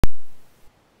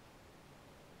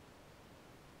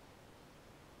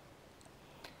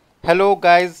Hello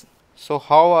guys, so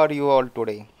how are you all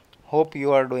today? Hope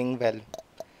you are doing well.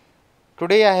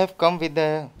 Today I have come with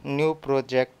a new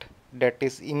project, that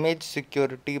is image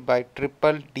security by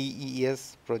Triple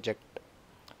DES project.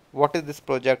 What is this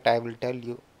project? I will tell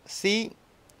you. See,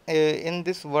 in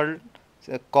this world,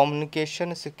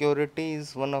 communication security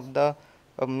is one of the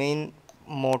main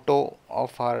motto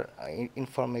of our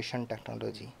information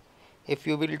technology. If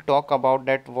you will talk about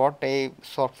that, what a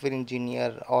software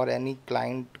engineer or any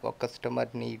client or customer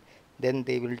need, then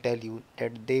they will tell you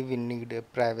that they will need a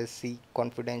privacy,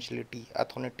 confidentiality,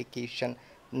 authentication,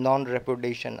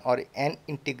 non-repudiation, or an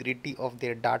integrity of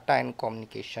their data and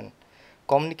communication.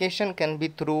 Communication can be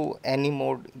through any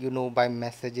mode, by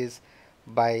messages,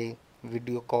 by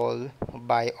video call,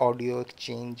 by audio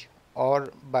exchange, or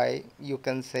by, you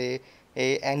can say,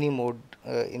 any mode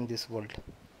in this world.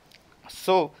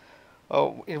 So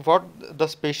what the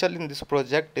special in this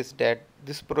project is that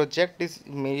this project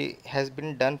has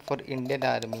been done for Indian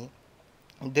Army.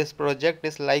 This project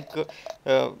is like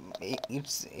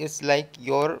it's like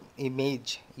your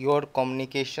image, your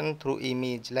communication through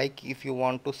image. Like if you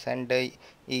want to send a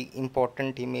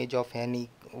important image of any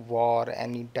war,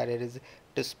 any terrorist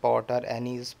spot, or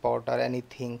any spot, or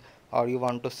anything, or you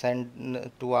want to send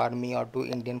to army or to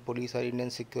Indian police or Indian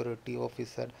security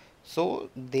officer, so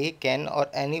they can, or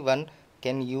anyone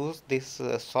can use this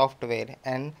software,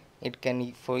 and it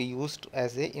can for used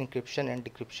as a encryption and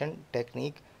decryption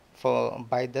technique for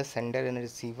by the sender and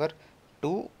receiver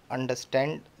to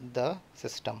understand the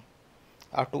system,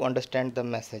 or to understand the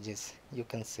messages, you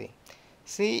can say.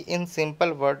 See, in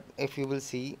simple word, if you will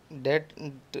see that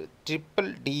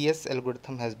triple ds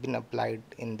algorithm has been applied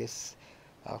in this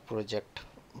project.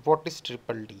 What is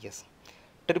triple ds?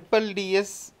 Triple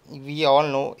ds, we all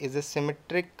know, is a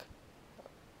symmetric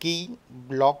key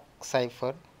block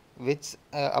cipher which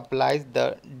applies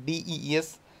the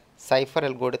DES cipher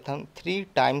algorithm 3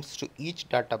 times to each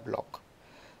data block.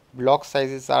 Block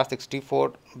sizes are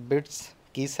 64 bits,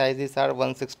 key sizes are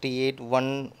 168,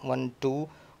 112,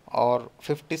 or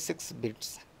 56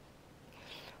 bits.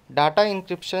 Data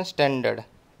Encryption Standard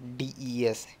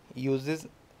DES uses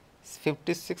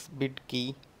 56-bit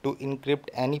key to encrypt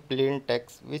any plain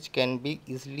text, which can be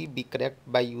easily be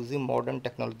cracked by using modern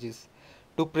technologies.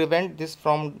 To prevent this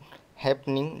from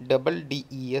happening, double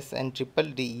DES and triple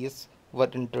DES were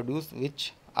introduced,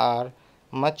 which are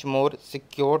much more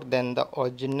secure than the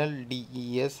original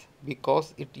DES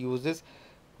because it uses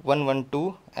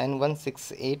 112 and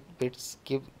 168 bits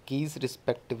keys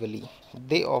respectively.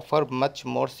 They offer much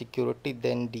more security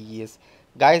than DES.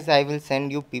 Guys, I will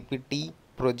send you PPT,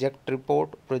 project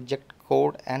report, project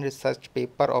code, and research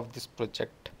paper of this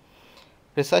project.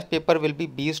 Research paper will be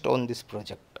based on this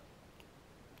project.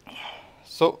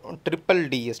 So triple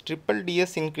DS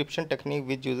encryption technique,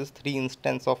 which uses 3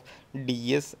 instances of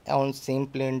DS on same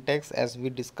plain text, as we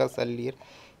discussed earlier.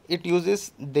 It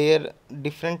uses their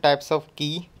different types of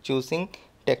key choosing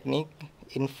technique.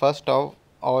 In first of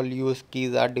all, use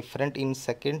keys are different. In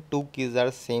second, two keys are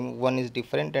same, one is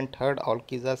different, and third, all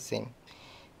keys are same.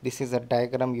 This is a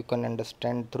diagram, you can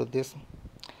understand through this.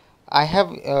 I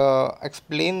have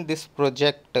explained this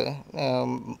project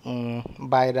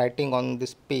by writing on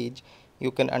this page. You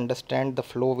can understand the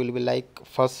flow will be like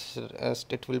first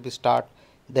it will be start,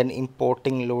 then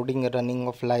importing, loading, running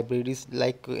of libraries.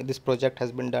 Like this project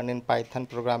has been done in Python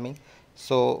programming,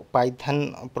 so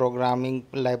Python programming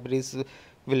libraries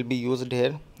will be used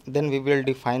here. Then we will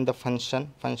define the function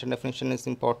definition is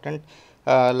important,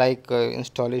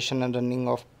 installation and running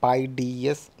of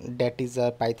PyDES, that is a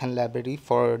Python library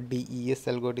for DES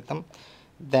algorithm.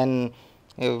 Then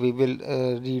we will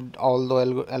read all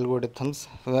the algorithms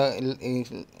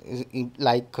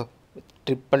like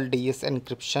triple DS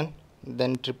encryption,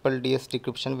 then triple DS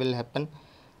decryption will happen,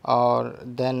 or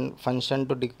then function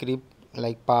to decrypt,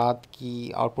 like path,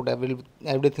 key, output,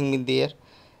 everything in there.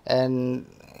 And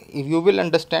if you will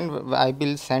understand, I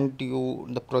will send you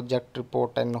the project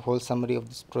report and whole summary of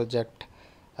this project,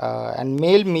 and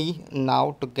mail me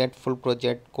now to get full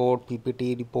project code,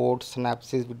 PPT, report,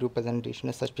 synopsis, video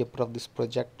presentation, such paper of this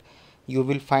project. You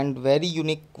will find very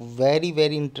unique, very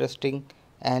interesting,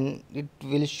 and it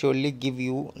will surely give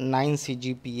you 9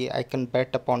 CGPA. I can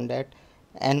bet upon that.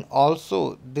 And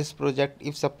also this project,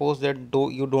 if suppose that though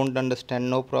you don't understand,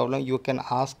 no problem, you can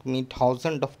ask me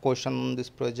thousands of questions on this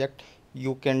project.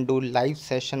 You can do live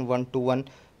session one-to-one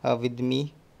with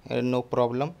me, no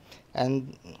problem.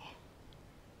 And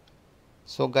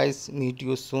so guys, meet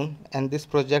you soon. And this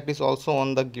project is also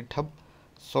on the GitHub,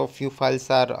 so few files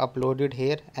are uploaded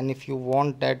here. And if you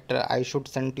want that I should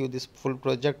send you this full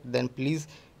project, then please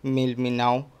mail me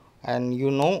now. And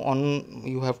on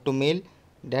you have to mail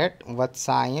that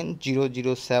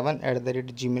vatsayan007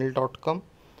 @gmail.com.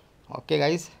 Okay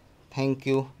guys, thank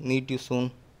you, meet you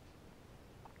soon.